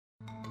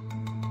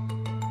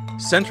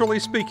Centrally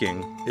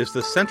Speaking is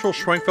the Central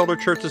Schwenkfelder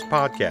Church's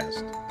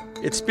podcast.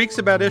 It speaks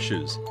about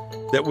issues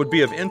that would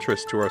be of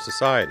interest to our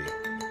society.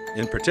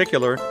 In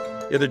particular,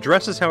 it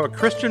addresses how a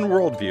Christian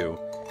worldview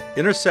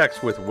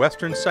intersects with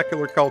Western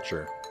secular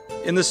culture.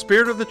 In the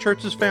spirit of the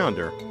church's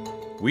founder,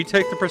 we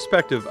take the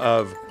perspective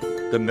of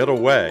the middle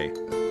way,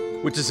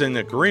 which is in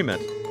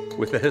agreement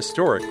with the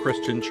historic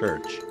Christian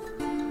church.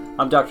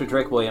 I'm Dr.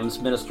 Drake Williams,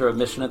 Minister of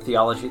Mission and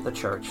Theology at the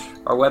Church.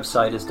 Our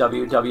website is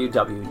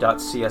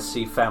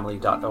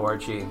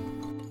www.cscfamily.org.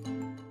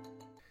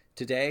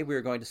 Today we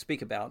are going to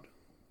speak about,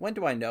 when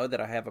do I know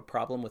that I have a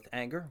problem with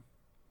anger?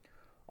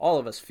 All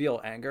of us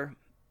feel anger.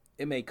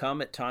 It may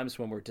come at times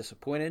when we're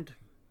disappointed,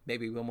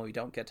 maybe when we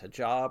don't get a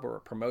job or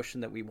a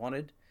promotion that we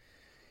wanted.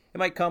 It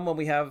might come when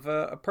we have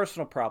a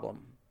personal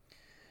problem.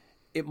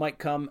 It might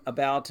come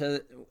about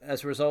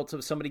as a result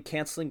of somebody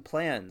canceling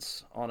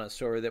plans on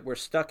us, or that we're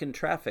stuck in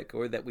traffic,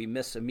 or that we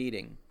miss a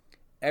meeting.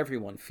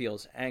 Everyone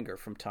feels anger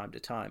from time to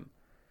time.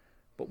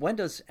 But when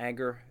does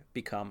anger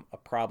become a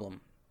problem?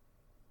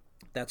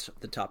 That's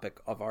the topic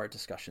of our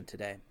discussion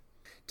today.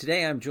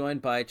 Today I'm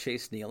joined by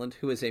Chase Nealand,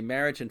 who is a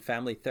marriage and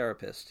family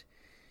therapist.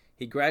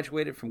 He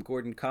graduated from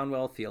Gordon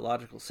Conwell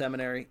Theological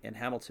Seminary in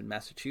Hamilton,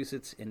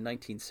 Massachusetts in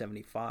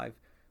 1975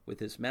 with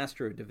his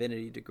Master of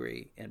Divinity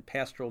degree in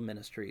Pastoral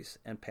Ministries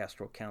and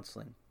Pastoral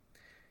Counseling.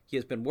 He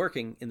has been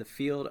working in the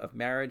field of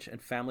marriage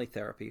and family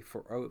therapy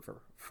for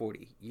over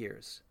 40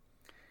 years.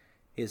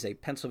 He is a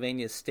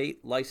Pennsylvania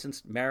state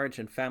licensed marriage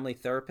and family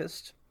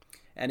therapist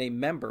and a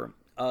member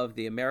of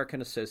the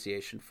American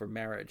Association for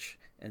Marriage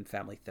and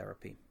Family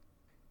Therapy.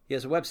 He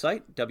has a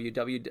website,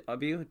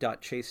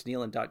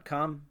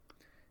 www.chasenealand.com.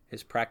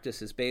 His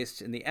practice is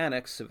based in the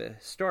annex of a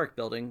historic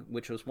building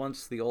which was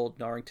once the old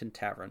Norrington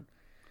Tavern.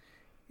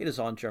 It is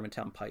on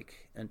Germantown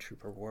Pike and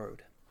Trooper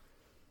Road.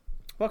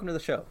 Welcome to the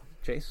show,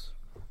 Chase.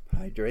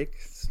 Hi, Drake.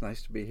 It's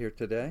nice to be here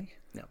today.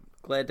 Yeah,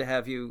 glad to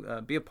have you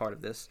be a part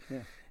of this,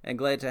 and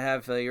glad to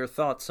have your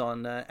thoughts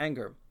on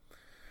anger.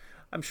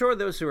 I'm sure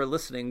those who are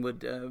listening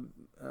would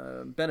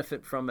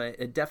benefit from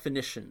a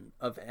definition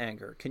of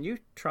anger. Can you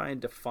try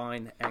and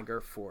define anger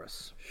for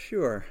us?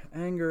 Sure.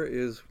 Anger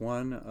is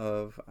one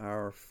of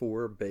our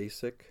four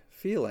basic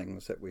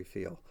feelings that we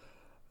feel.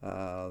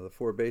 The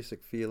four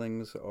basic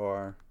feelings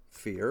are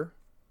fear,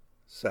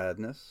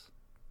 sadness,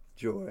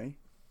 joy,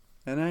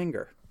 and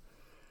anger.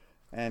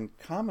 And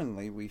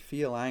commonly we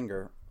feel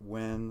anger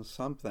when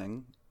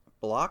something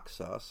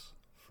blocks us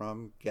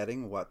from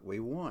getting what we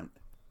want.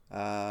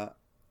 I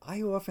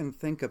often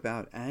think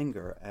about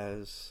anger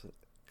as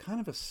kind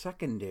of a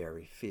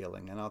secondary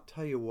feeling, and I'll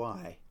tell you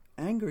why.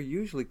 Anger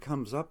usually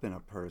comes up in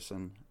a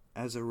person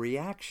as a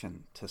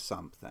reaction to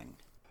something.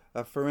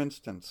 For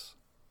instance,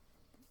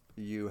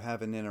 you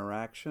have an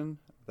interaction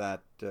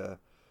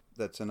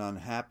that's an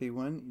unhappy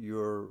one.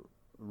 Your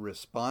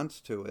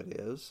response to it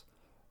is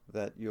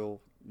that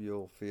you'll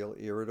feel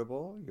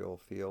irritable, you'll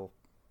feel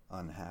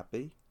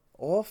unhappy.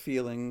 All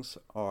feelings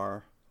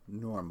are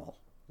normal.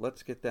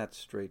 Let's get that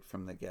straight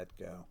from the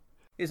get-go.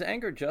 Is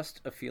anger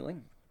just a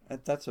feeling?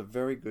 That's a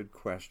very good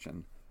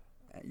question.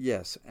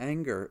 Yes,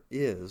 anger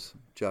is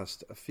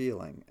just a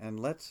feeling. And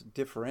let's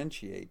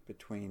differentiate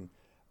between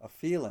a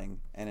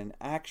feeling and an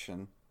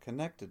action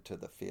connected to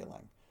the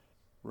feeling.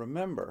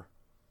 Remember,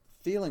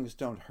 feelings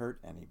don't hurt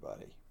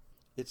anybody.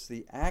 It's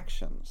the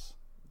actions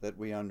that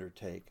we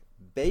undertake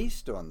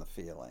based on the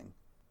feeling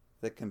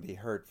that can be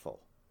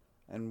hurtful.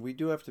 And we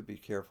do have to be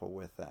careful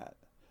with that.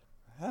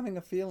 Having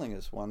a feeling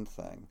is one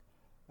thing.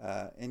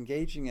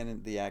 Engaging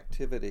in the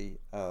activity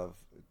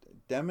of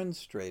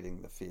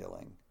demonstrating the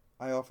feeling,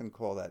 I often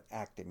call that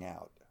acting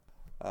out.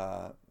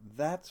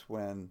 That's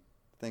when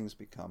things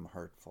become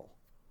hurtful.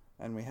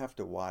 And we have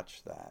to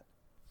watch that.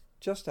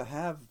 Just to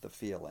have the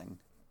feeling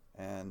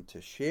and to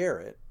share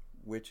it,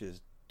 which is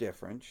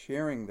different.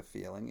 Sharing the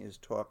feeling is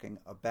talking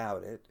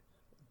about it.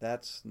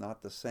 That's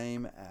not the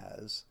same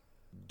as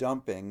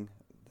dumping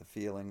the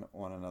feeling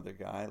on another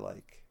guy,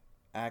 like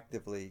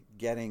actively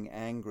getting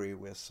angry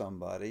with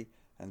somebody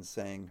and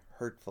saying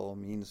hurtful,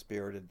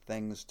 mean-spirited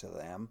things to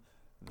them.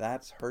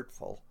 That's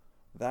hurtful.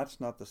 That's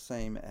not the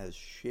same as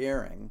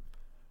sharing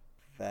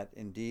that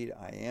indeed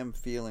I am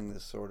feeling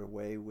this sort of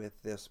way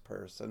with this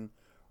person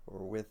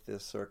or with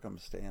this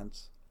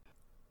circumstance.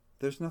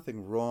 There's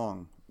nothing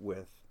wrong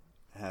with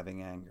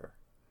having anger.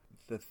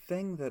 The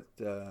thing that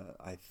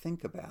I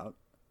think about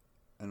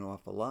an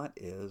awful lot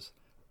is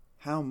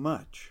how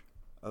much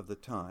of the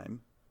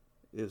time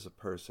is a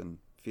person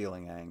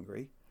feeling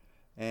angry,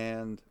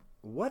 and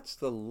what's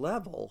the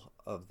level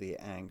of the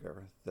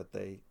anger that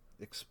they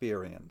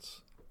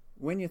experience.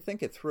 When you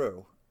think it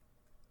through,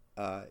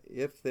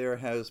 if there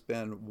has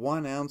been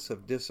 1 ounce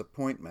of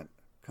disappointment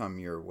come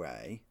your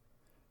way,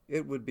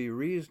 it would be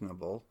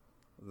reasonable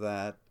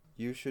that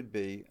you should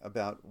be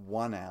about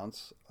 1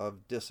 ounce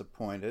of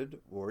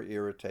disappointed or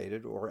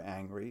irritated or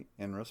angry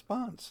in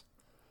response.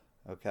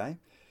 Okay?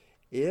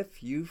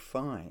 If you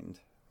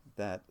find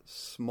that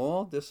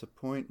small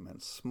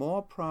disappointments,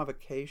 small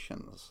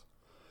provocations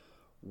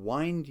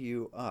wind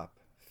you up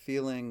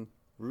feeling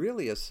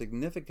really a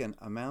significant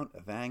amount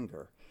of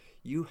anger,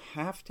 you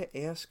have to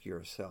ask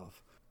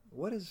yourself,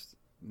 what is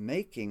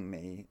making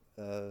me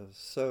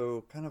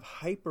so kind of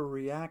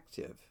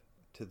hyper-reactive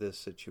to this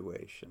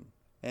situation?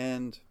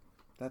 And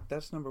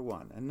that's number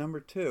one. And number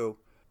two,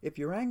 if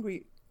you're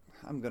angry,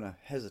 I'm going to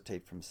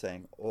hesitate from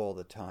saying all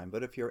the time,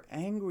 but if you're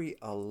angry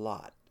a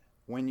lot,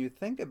 when you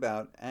think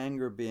about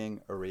anger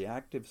being a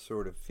reactive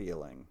sort of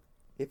feeling,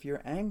 if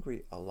you're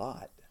angry a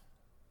lot,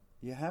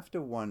 you have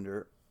to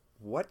wonder,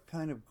 what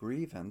kind of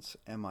grievance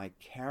am I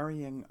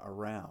carrying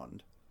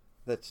around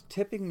that's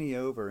tipping me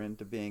over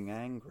into being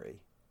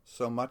angry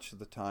so much of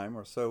the time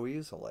or so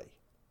easily?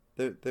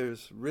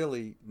 There's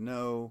really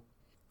no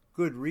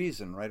good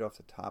reason right off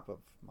the top of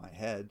my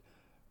head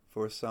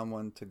for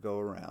someone to go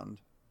around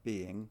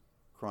being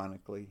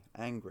chronically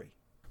angry.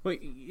 Well,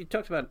 you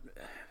talked about,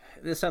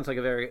 this sounds like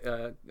a very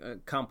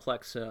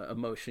complex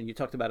emotion. You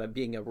talked about it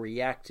being a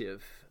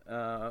reactive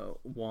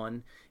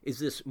one. Is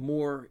this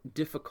more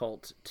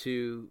difficult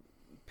to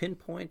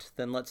pinpoint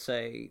than, let's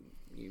say,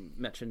 you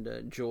mentioned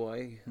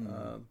joy?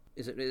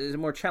 Is it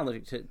more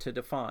challenging to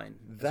define?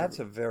 That's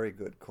a very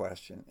good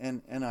question,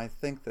 and I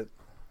think that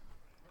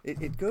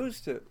it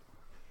goes to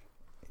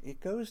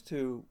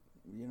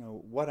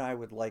what I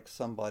would like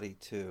somebody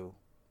to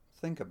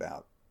think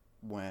about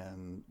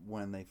when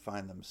they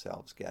find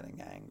themselves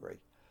getting angry.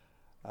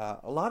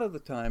 A lot of the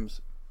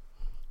times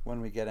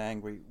when we get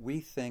angry, we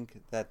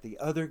think that the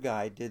other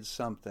guy did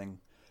something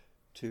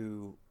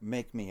to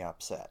make me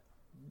upset.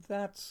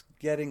 That's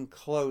getting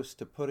close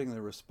to putting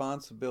the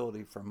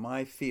responsibility for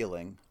my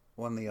feeling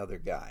on the other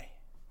guy.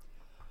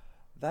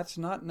 That's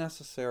not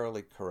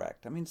necessarily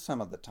correct. I mean, some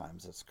of the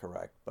times it's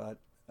correct, but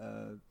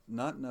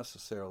not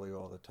necessarily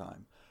all the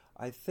time.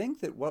 I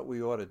think that what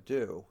we ought to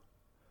do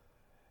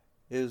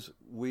is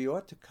we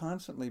ought to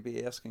constantly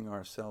be asking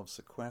ourselves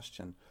the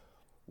question,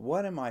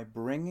 what am I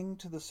bringing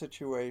to the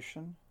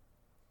situation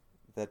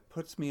that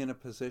puts me in a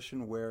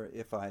position where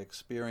if I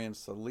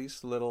experience the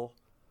least little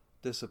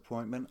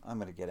disappointment, I'm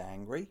going to get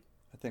angry?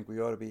 I think we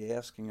ought to be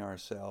asking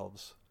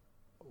ourselves,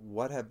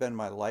 what have been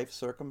my life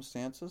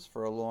circumstances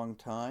for a long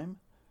time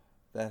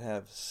that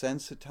have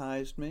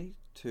sensitized me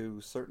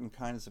to certain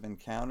kinds of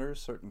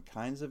encounters, certain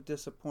kinds of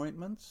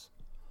disappointments?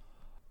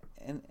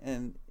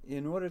 And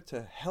in order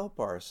to help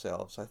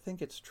ourselves, I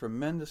think it's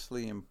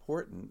tremendously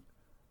important,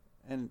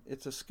 and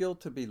it's a skill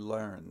to be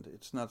learned.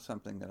 It's not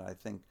something that I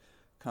think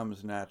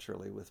comes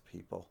naturally with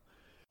people.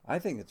 I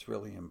think it's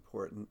really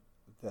important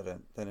that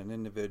an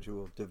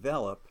individual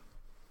develop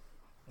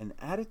an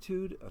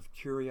attitude of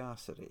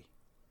curiosity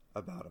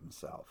about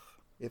himself.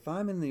 If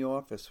I'm in the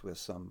office with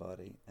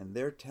somebody and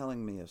they're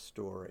telling me a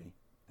story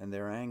and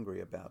they're angry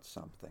about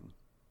something,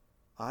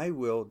 I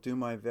will do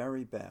my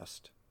very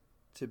best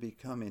to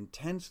become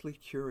intensely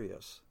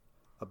curious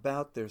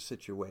about their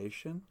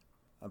situation,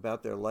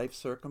 about their life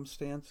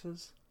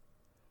circumstances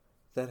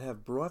that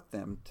have brought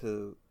them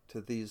to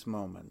these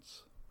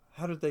moments.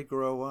 How did they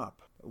grow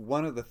up?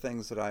 One of the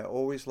things that I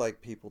always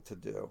like people to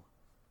do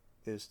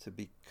is to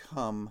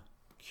become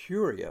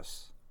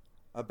curious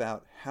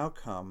about how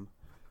come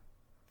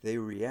they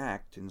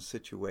react in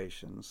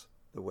situations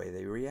the way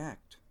they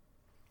react.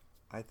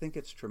 I think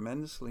it's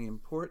tremendously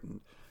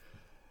important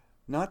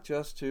not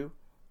just to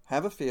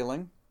have a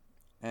feeling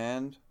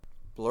and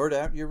blurt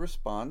out your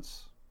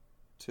response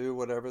to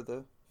whatever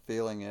the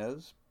feeling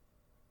is,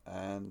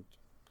 and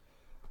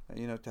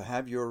to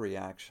have your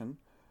reaction,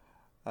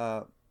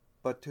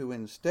 but to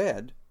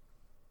instead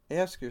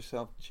ask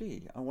yourself,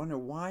 gee, I wonder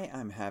why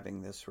I'm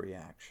having this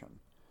reaction.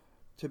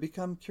 To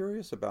become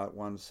curious about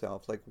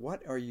oneself, like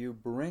what are you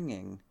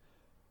bringing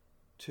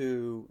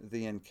to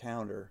the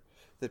encounter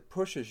that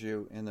pushes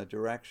you in the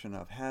direction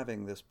of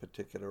having this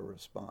particular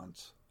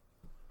response,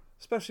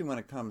 especially when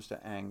it comes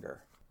to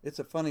anger. It's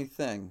a funny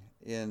thing.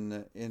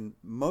 In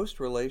most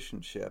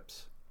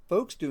relationships,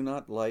 folks do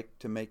not like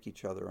to make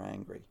each other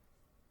angry.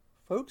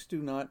 Folks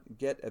do not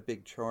get a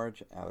big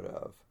charge out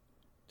of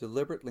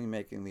deliberately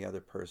making the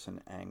other person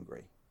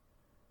angry,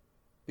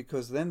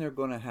 because then they're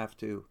going to have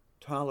to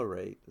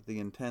tolerate the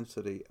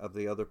intensity of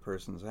the other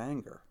person's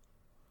anger.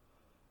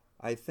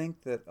 I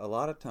think that a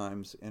lot of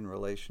times in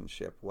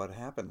relationship, what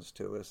happens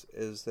to us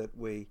is that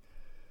we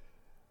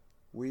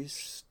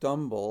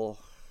stumble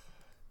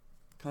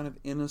kind of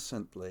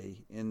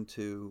innocently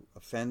into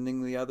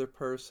offending the other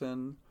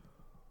person,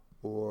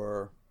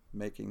 or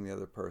making the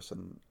other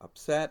person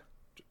upset,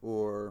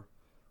 or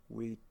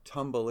we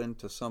tumble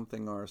into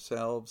something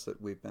ourselves that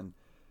we've been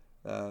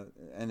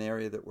an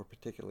area that we're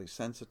particularly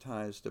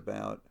sensitized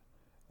about,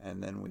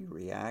 and then we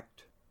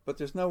react. But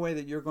there's no way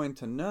that you're going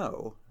to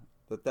know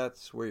that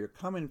that's where you're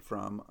coming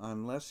from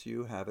unless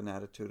you have an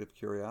attitude of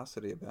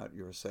curiosity about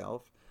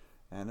yourself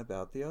and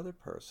about the other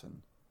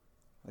person.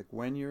 Like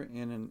when you're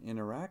in an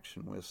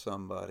interaction with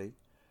somebody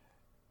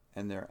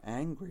and they're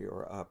angry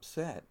or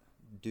upset,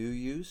 do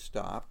you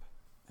stop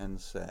and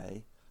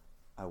say,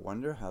 I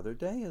wonder how their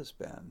day has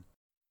been?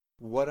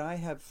 What I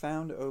have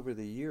found over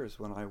the years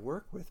when I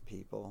work with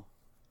people,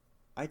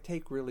 I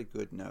take really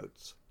good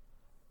notes.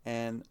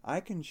 And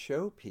I can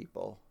show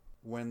people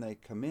when they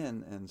come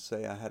in and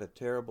say, I had a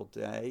terrible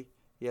day,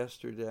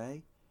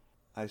 yesterday,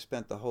 I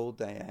spent the whole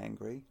day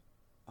angry,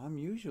 I'm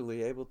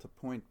usually able to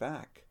point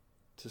back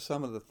to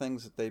some of the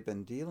things that they've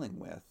been dealing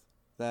with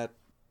that,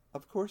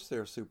 of course,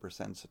 they're super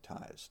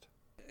sensitized.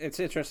 It's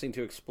interesting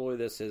to explore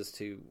this as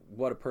to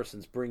what a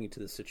person's bringing to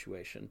the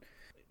situation.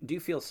 Do you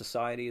feel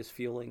society is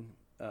feeling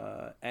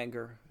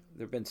anger?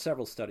 There have been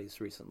several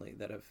studies recently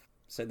that have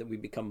said that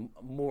we've become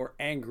more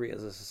angry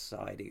as a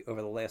society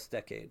over the last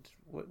decade.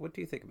 What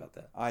do you think about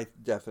that? I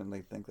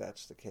definitely think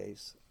that's the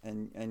case.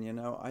 And you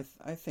know,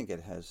 I think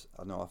it has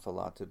an awful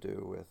lot to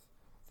do with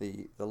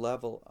the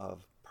level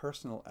of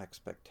personal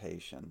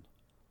expectation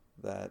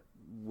that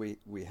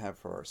we have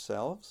for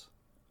ourselves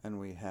and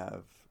we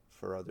have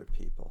for other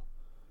people.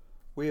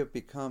 We have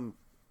become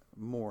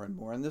more and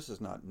more, and this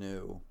is not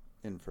new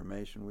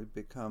information, we've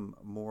become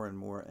more and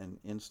more an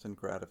instant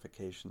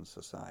gratification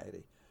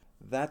society.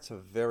 That's a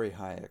very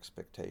high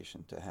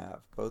expectation to have,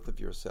 both of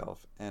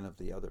yourself and of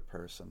the other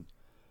person.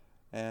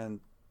 And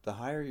the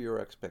higher your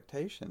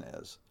expectation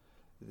is,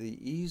 the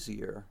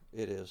easier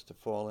it is to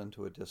fall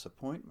into a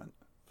disappointment.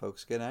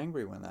 Folks get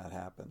angry when that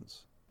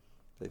happens.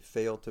 They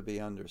fail to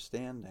be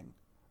understanding.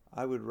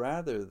 I would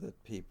rather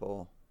that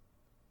people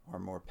are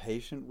more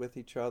patient with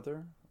each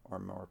other, are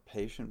more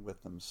patient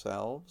with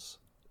themselves.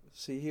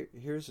 See,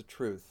 here's a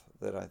truth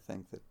that I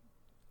think that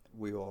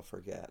we all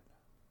forget.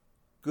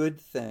 Good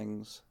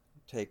things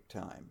take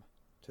time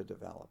to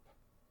develop.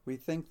 We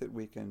think that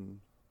we can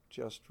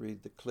just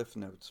read the Cliff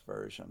Notes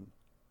version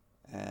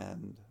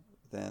and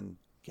then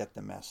get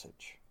the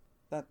message.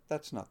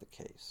 That's not the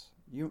case.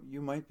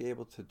 You might be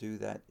able to do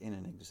that in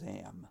an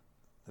exam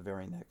the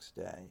very next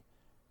day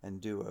and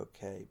do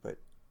okay, but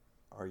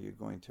are you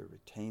going to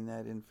retain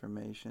that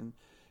information?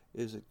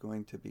 Is it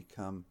going to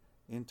become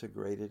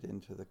integrated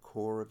into the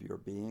core of your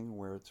being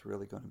where it's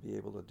really going to be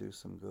able to do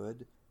some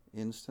good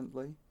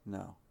instantly?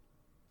 No.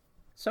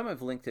 Some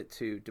have linked it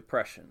to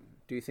depression.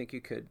 Do you think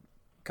you could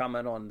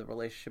comment on the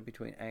relationship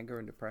between anger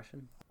and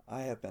depression?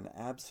 I have been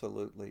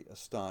absolutely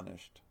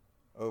astonished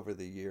over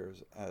the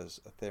years as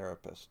a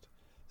therapist,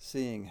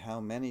 seeing how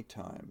many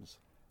times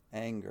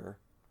anger,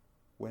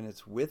 when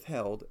it's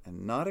withheld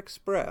and not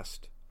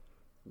expressed,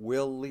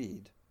 will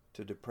lead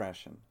to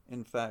depression.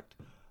 In fact,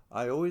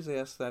 I always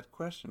ask that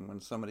question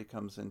when somebody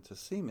comes in to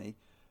see me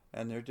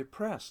and they're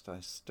depressed.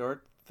 I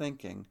start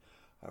thinking,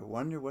 I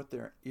wonder what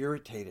they're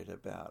irritated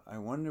about. I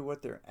wonder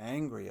what they're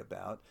angry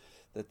about,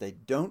 that they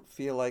don't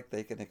feel like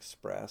they can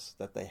express,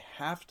 that they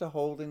have to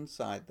hold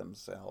inside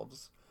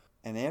themselves.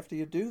 And after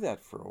you do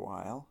that for a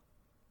while,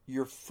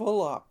 you're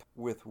full up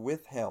with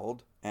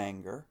withheld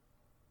anger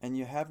and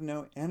you have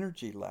no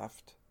energy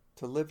left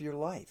to live your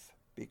life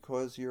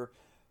because you're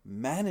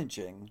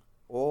managing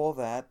all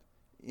that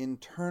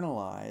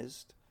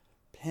internalized,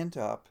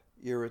 pent-up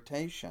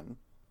irritation,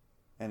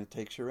 and it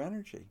takes your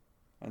energy.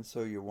 And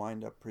so you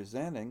wind up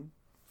presenting,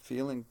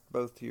 feeling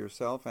both to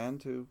yourself and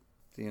to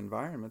the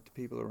environment, the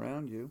people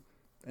around you,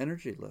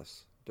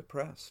 energyless,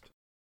 depressed.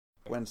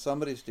 When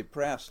somebody's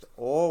depressed,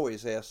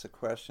 always ask the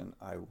question,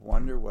 I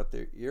wonder what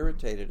they're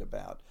irritated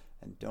about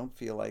and don't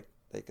feel like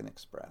they can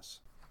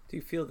express. Do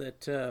you feel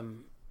that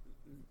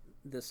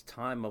this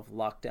time of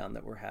lockdown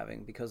that we're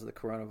having because of the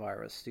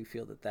coronavirus, do you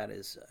feel that that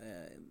is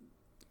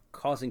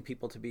causing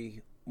people to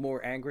be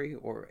more angry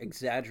or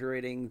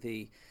exaggerating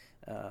the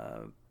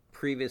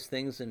previous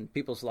things in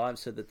people's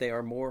lives so that they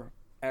are more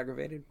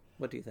aggravated?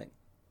 What do you think?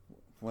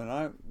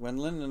 When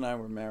Linda and I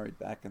were married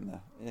back in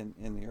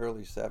the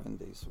early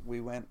 70s,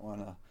 we went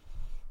on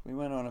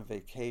a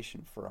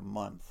vacation for a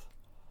month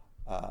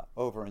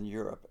over in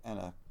Europe, and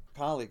a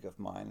colleague of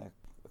mine, a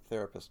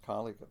therapist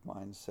colleague of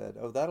mine, said,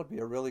 "Oh, that'll be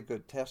a really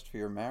good test for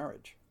your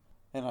marriage."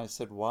 And I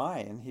said, "Why?"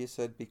 And he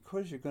said,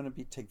 "Because you're going to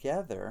be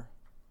together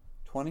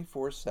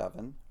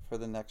 24/7 for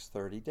the next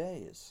 30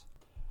 days."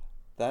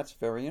 That's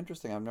very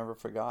interesting. I've never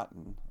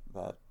forgotten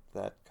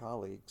that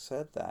colleague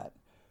said that.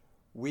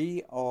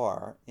 We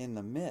are in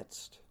the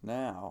midst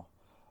now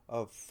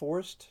of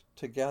forced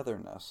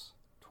togetherness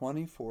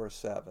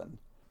 24/7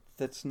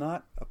 that's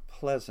not a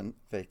pleasant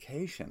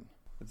vacation.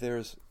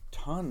 There's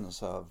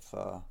tons of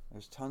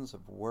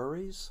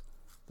worries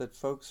that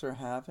folks are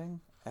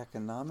having,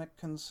 economic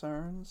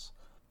concerns,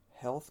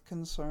 health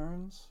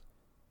concerns.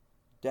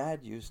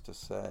 Dad used to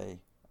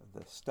say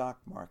the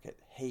stock market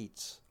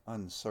hates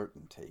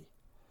uncertainty.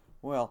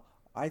 Well,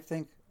 I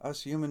think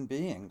us human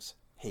beings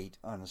hate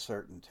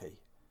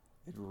uncertainty.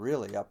 It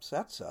really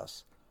upsets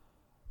us,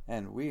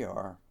 and we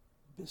are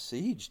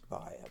besieged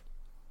by it.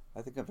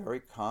 I think a very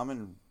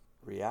common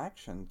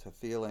reaction to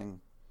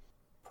feeling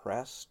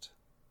pressed,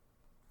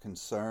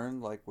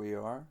 concerned like we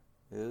are,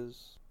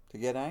 is to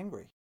get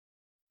angry.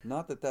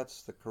 Not that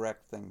that's the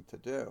correct thing to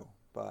do,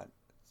 but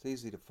it's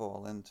easy to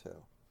fall into.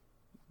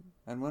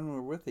 And when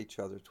we're with each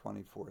other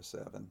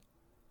 24/7,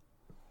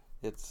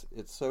 it's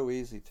so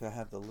easy to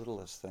have the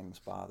littlest things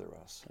bother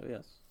us. Oh,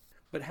 yes.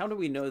 But how do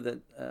we know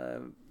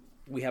that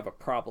we have a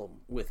problem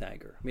with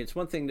anger? I mean, it's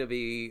one thing to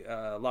be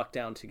locked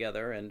down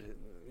together, and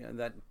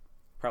that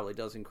probably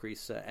does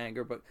increase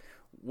anger, but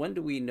When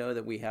do we know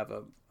that we have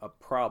a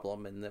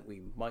problem and that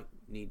we might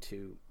need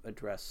to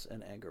address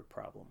an anger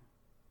problem?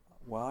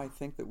 Well, I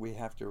think that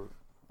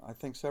I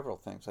think several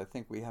things. I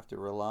think we have to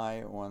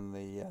rely on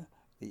the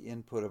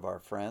input of our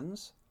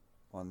friends,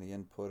 on the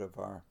input of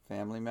our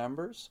family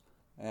members,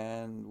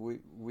 and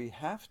we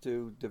have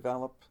to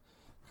develop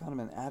kind of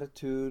an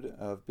attitude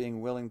of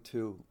being willing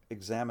to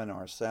examine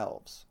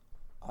ourselves.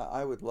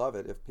 I would love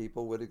it if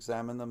people would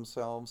examine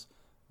themselves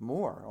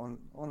more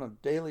on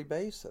a daily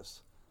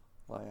basis.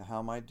 Like, how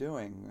am I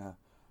doing?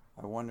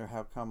 I wonder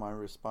how come I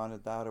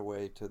responded that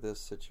way to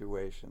this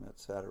situation,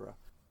 etc.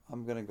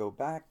 I'm going to go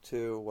back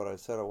to what I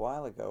said a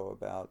while ago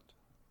about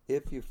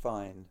if you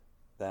find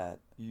that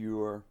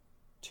you're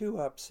too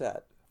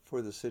upset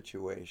for the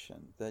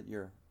situation, that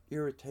your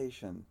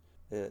irritation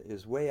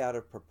is way out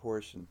of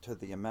proportion to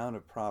the amount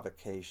of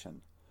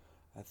provocation,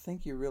 I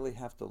think you really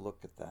have to look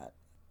at that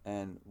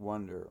and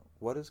wonder,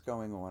 what is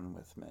going on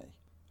with me?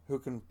 Who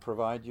can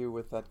provide you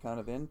with that kind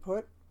of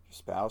input? Your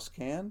spouse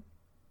can,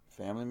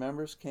 family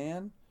members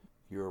can,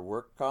 your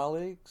work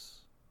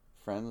colleagues,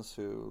 friends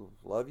who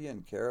love you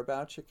and care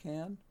about you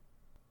can.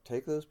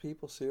 Take those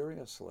people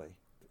seriously.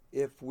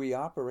 If we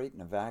operate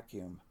in a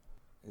vacuum,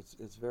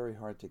 it's very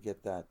hard to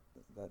get that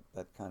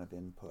kind of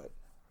input.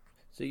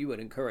 So you would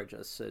encourage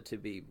us to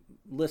be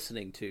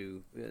listening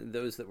to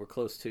those that we're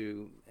close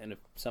to, and if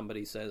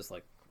somebody says,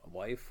 like a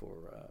wife or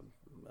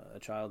a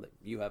child, that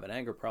you have an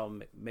anger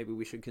problem, maybe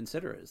we should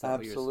consider it. Is that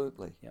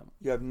Absolutely. Yeah.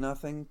 You have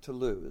nothing to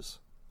lose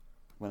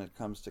when it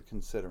comes to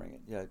considering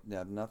it. You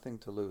have nothing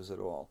to lose at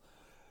all.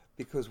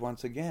 Because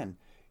once again,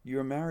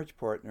 your marriage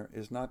partner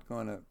is not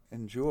going to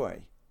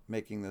enjoy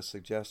making the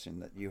suggestion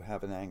that you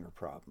have an anger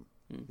problem.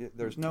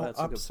 There's no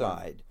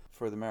upside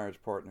for the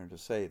marriage partner to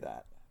say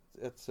that.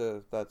 That's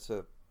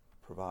a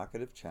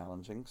provocative,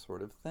 challenging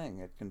sort of thing.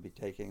 It can be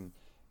taken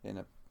in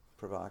a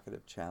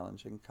provocative,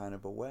 challenging kind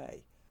of a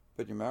way.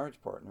 But your marriage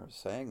partner is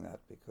saying that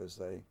because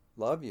they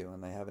love you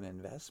and they have an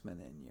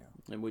investment in you.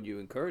 And would you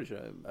encourage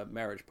a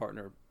marriage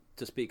partner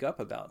to speak up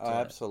about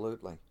that?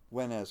 Absolutely.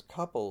 When as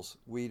couples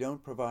we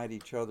don't provide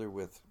each other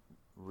with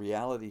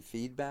reality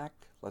feedback,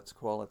 let's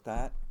call it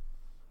that,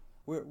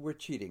 we're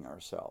cheating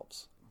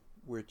ourselves.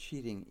 We're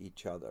cheating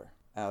each other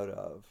out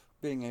of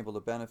being able to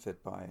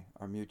benefit by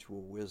our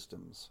mutual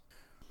wisdoms.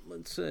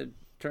 Let's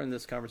turn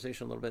this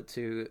conversation a little bit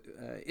to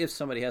if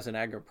somebody has an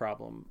anger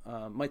problem,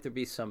 might there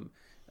be some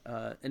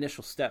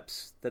initial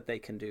steps that they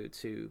can do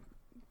to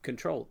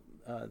control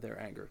their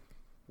anger?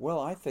 Well,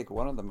 I think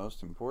one of the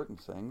most important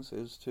things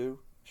is to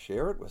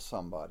share it with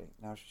somebody.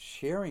 Now,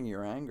 sharing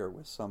your anger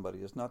with somebody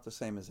is not the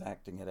same as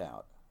acting it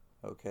out.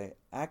 Okay,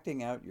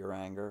 acting out your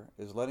anger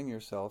is letting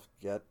yourself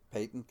get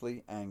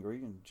patently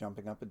angry and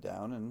jumping up and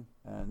down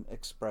and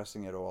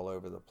expressing it all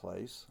over the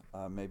place,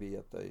 maybe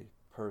at the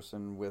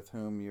person with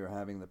whom you're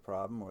having the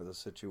problem or the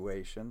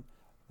situation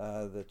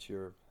that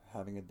you're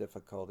having a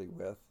difficulty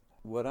with.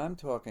 What I'm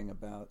talking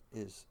about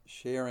is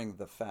sharing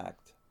the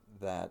fact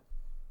that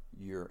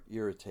you're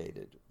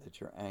irritated,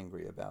 that you're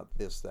angry about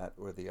this, that,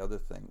 or the other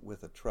thing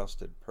with a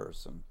trusted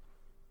person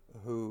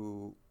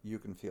who you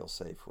can feel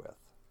safe with.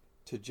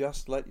 To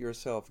just let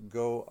yourself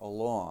go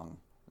along,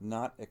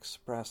 not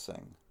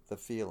expressing the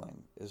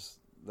feeling,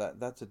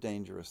 that's a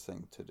dangerous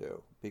thing to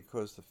do,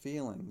 because the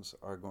feelings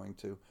are going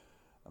to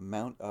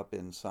mount up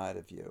inside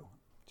of you,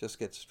 just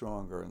get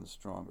stronger and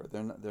stronger.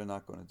 They're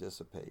not going to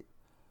dissipate.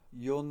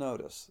 You'll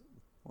notice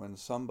when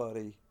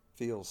somebody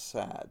feels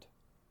sad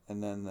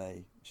and then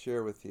they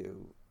share with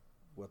you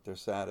what they're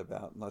sad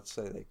about, and let's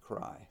say they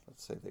cry,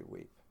 let's say they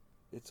weep.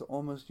 It's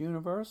almost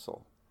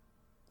universal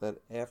that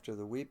after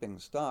the weeping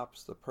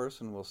stops, the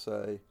person will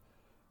say,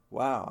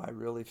 "Wow, I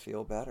really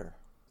feel better."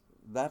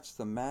 That's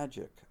the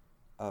magic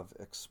of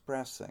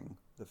expressing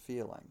the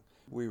feeling.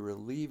 We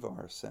relieve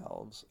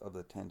ourselves of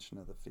the tension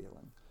of the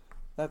feeling.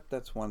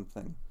 That's one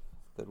thing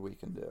that we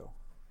can do.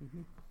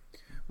 Mm-hmm.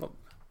 Well,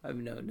 I've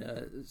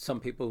known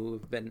some people who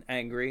have been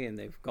angry and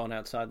they've gone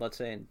outside, let's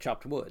say, and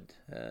chopped wood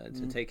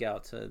to take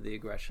out the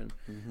aggression.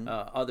 Mm-hmm.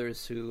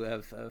 Others who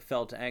have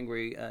felt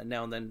angry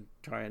now and then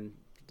try and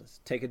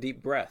take a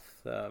deep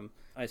breath.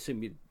 I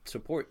assume you'd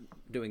support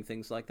doing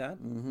things like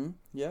that? Mm-hmm.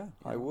 Yeah,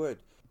 I would.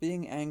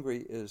 Being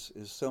angry is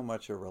so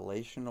much a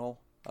relational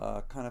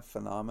kind of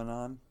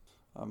phenomenon.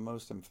 I'm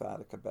most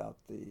emphatic about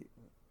the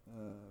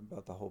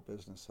whole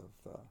business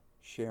of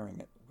sharing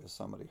it with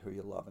somebody who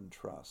you love and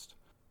trust.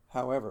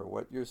 However,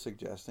 what you're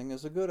suggesting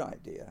is a good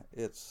idea.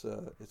 It's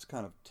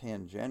kind of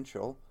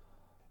tangential.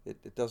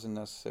 It doesn't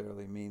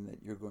necessarily mean that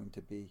you're going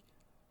to be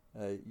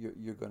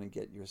you're going to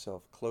get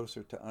yourself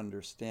closer to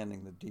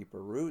understanding the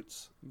deeper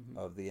roots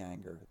of the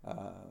anger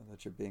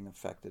that you're being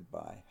affected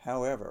by.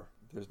 However,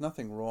 there's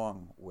nothing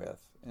wrong with,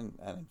 and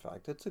in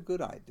fact, it's a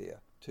good idea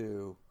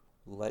to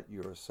let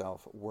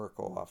yourself work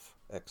off,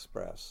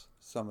 express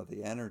some of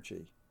the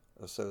energy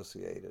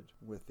associated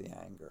with the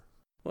anger.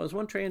 Well, as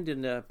one trained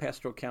in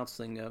pastoral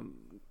counseling,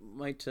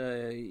 might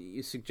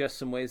you suggest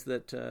some ways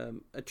that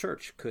a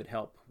church could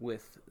help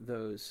with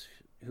those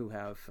who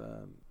have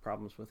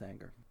problems with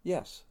anger?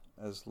 Yes.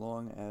 as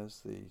long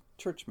as the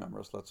church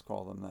members, let's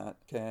call them that,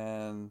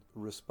 can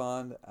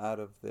respond out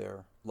of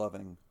their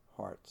loving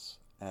hearts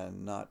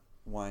and not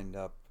wind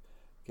up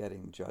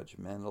getting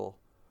judgmental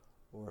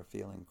or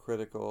feeling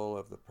critical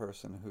of the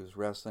person who's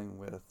wrestling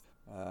with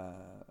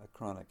a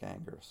chronic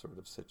anger sort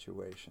of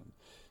situation.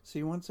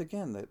 See, once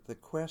again, the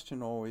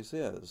question always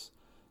is,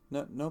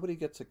 nobody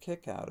gets a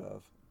kick out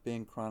of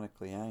being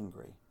chronically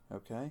angry,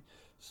 okay?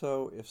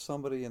 So if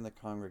somebody in the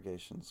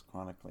congregation's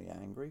chronically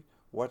angry,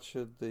 what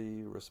should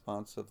the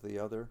response of the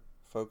other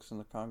folks in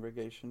the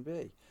congregation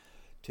be?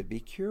 To be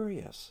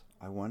curious.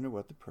 I wonder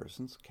what the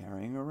person's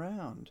carrying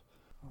around.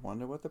 I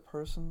wonder what the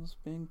person's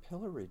being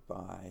pilloried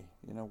by.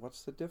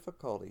 What's the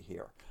difficulty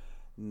here?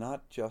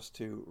 Not just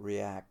to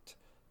react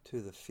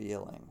to the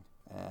feeling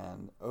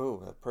and,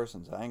 oh, the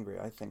person's angry,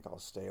 I think I'll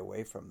stay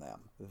away from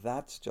them.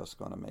 That's just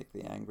going to make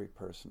the angry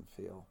person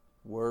feel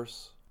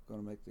worse,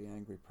 going to make the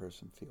angry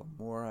person feel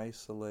more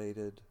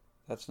isolated.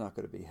 That's not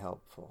going to be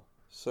helpful.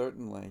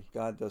 Certainly,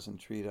 God doesn't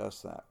treat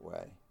us that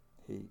way.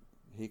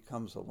 He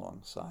comes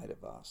alongside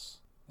of us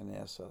and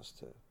asks us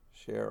to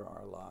share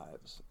our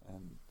lives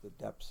and the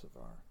depths of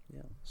our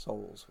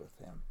souls with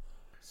Him.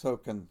 So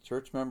can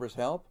church members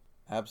help?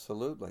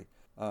 Absolutely.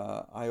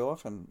 I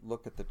often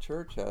look at the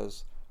church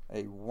as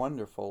a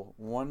wonderful,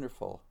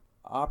 wonderful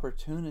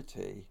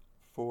opportunity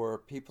for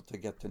people to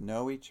get to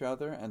know each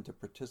other and to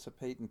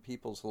participate in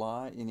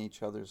in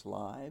each other's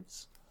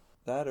lives.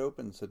 That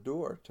opens a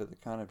door to the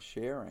kind of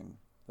sharing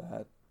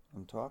that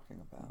I'm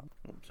talking about.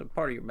 So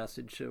part of your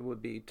message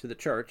would be to the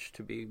church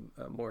to be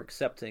more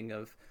accepting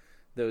of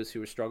those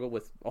who struggle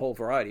with a whole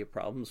variety of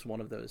problems,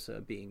 one of those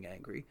being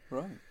angry.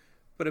 Right.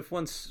 But if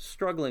one's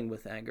struggling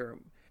with anger,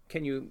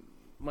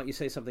 might you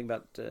say something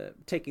about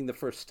taking the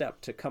first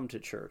step to come to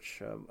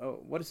church?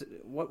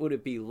 What would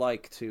it be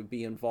like to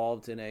be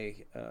involved in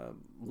a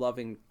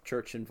loving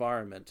church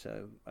environment?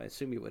 I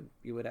assume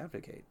you would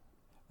advocate.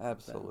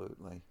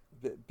 Absolutely.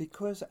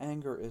 Because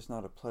anger is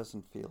not a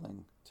pleasant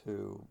feeling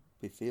to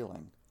be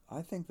feeling,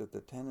 I think that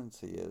the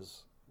tendency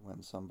is,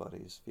 when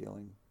somebody's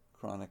feeling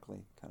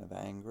chronically kind of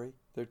angry,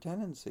 their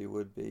tendency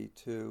would be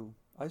to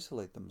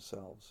isolate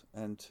themselves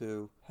and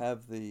to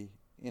have the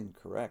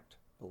incorrect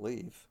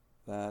belief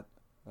that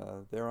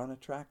they're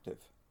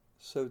unattractive.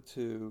 So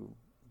to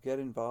get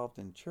involved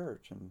in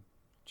church, and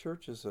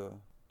church is a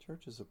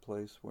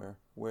place where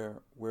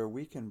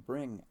we can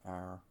bring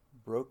our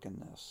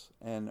brokenness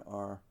and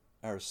our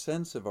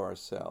sense of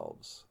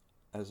ourselves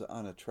as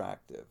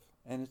unattractive,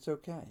 and it's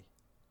okay.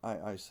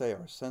 I say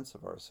our sense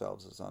of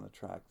ourselves is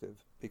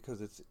unattractive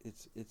because it's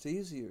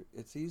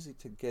easy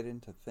to get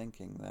into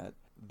thinking that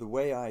the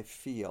way I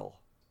feel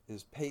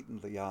is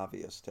patently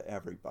obvious to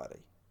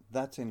everybody.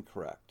 That's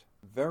incorrect.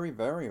 Very,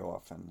 very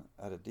often,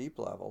 at a deep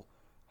level,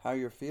 how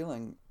you're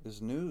feeling is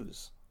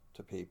news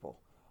to people.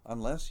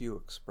 Unless you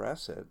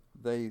express it,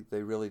 they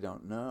really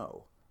don't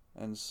know.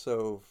 And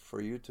so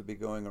for you to be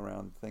going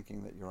around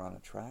thinking that you're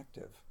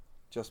unattractive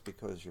just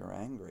because you're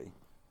angry,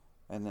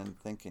 and then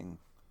thinking,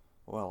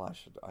 well, I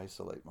should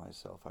isolate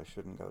myself, I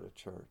shouldn't go to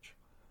church,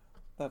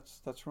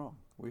 that's wrong.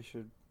 We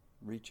should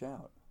reach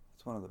out.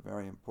 It's one of the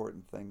very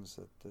important things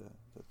that the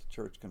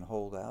church can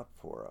hold out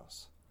for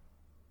us,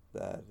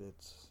 that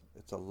it's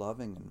a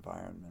loving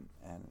environment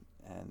and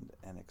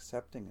an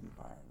accepting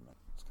environment.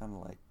 It's kind of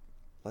like,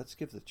 let's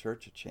give the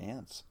church a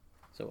chance.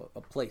 So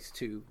a place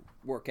to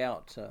work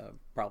out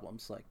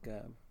problems like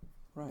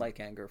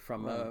anger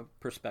from a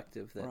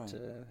perspective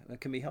that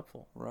can be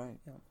helpful. Right.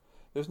 Yeah.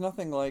 There's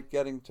nothing like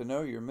getting to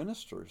know your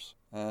ministers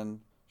and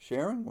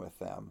sharing with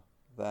them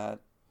that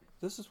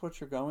this is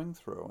what you're going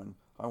through, and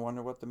I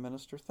wonder what the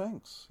minister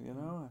thinks.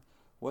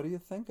 What do you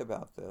think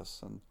about this?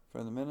 And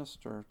for the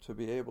minister to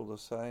be able to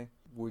say,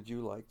 would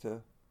you like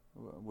to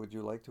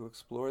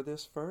explore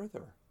this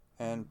further?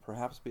 And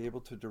perhaps be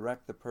able to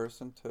direct the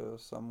person to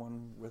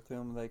someone with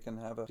whom they can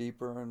have a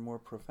deeper and more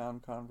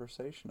profound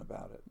conversation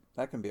about it.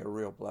 That can be a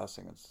real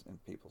blessing in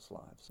people's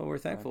lives. Well, we're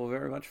thankful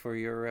very much for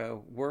your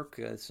work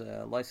as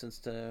a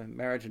licensed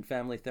marriage and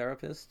family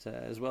therapist,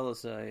 as well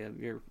as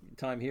your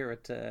time here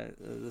at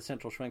the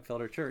Central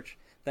Schwenkfelder Church.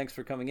 Thanks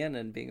for coming in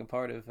and being a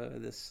part of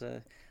this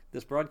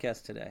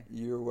broadcast today.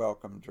 You're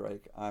welcome,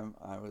 Drake. I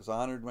was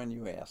honored when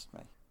you asked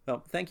me.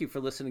 Well, thank you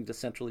for listening to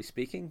Centrally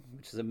Speaking,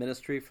 which is a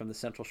ministry from the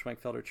Central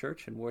Schwenkfelder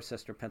Church in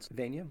Worcester,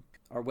 Pennsylvania.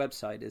 Our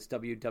website is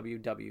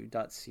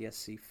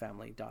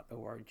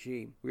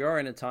www.cscfamily.org. We are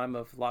in a time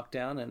of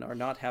lockdown and are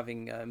not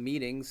having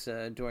meetings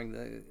during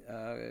the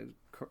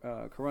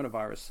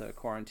coronavirus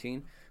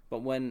quarantine,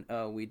 but when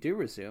we do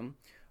resume,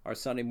 our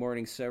Sunday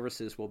morning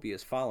services will be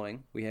as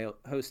following. We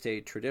host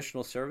a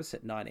traditional service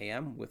at 9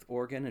 a.m. with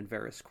organ and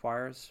various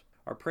choirs.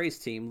 Our praise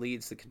team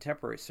leads the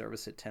contemporary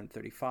service at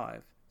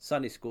 10:35.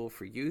 Sunday school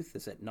for youth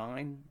is at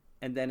 9,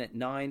 and then at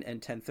 9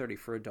 and 10:30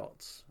 for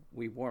adults.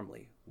 We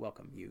warmly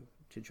welcome you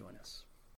to join us.